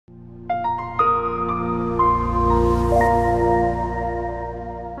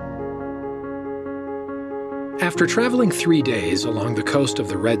After traveling 3 days along the coast of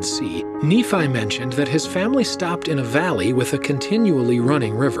the Red Sea, Nephi mentioned that his family stopped in a valley with a continually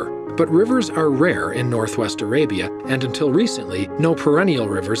running river. But rivers are rare in northwest Arabia, and until recently, no perennial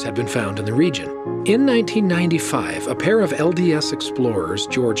rivers had been found in the region. In 1995, a pair of LDS explorers,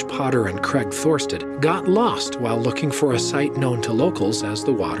 George Potter and Craig Thorsted, got lost while looking for a site known to locals as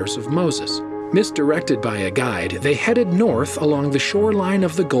the Waters of Moses. Misdirected by a guide, they headed north along the shoreline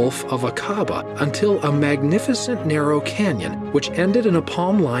of the Gulf of Aqaba until a magnificent narrow canyon, which ended in a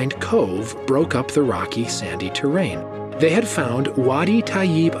palm-lined cove, broke up the rocky, sandy terrain. They had found Wadi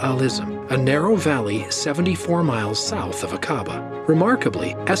Tayyib al-Ism, a narrow valley 74 miles south of Aqaba.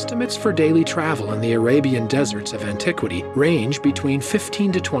 Remarkably, estimates for daily travel in the Arabian deserts of antiquity range between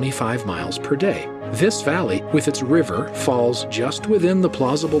 15 to 25 miles per day. This valley, with its river, falls just within the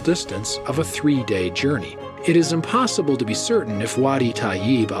plausible distance of a 3-day journey. It is impossible to be certain if Wadi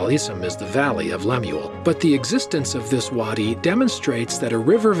Tayyib al-Ism is the valley of Lemuel, but the existence of this wadi demonstrates that a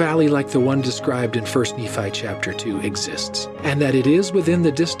river valley like the one described in 1 Nephi chapter 2 exists, and that it is within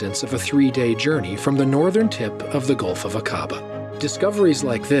the distance of a 3-day journey from the northern tip of the Gulf of Aqaba. Discoveries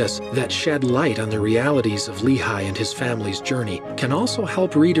like this that shed light on the realities of Lehi and his family's journey can also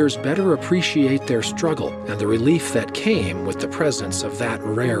help readers better appreciate their struggle and the relief that came with the presence of that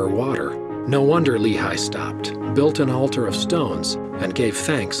rare water. No wonder Lehi stopped, built an altar of stones, and gave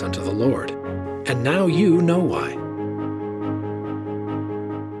thanks unto the Lord. And now you know why.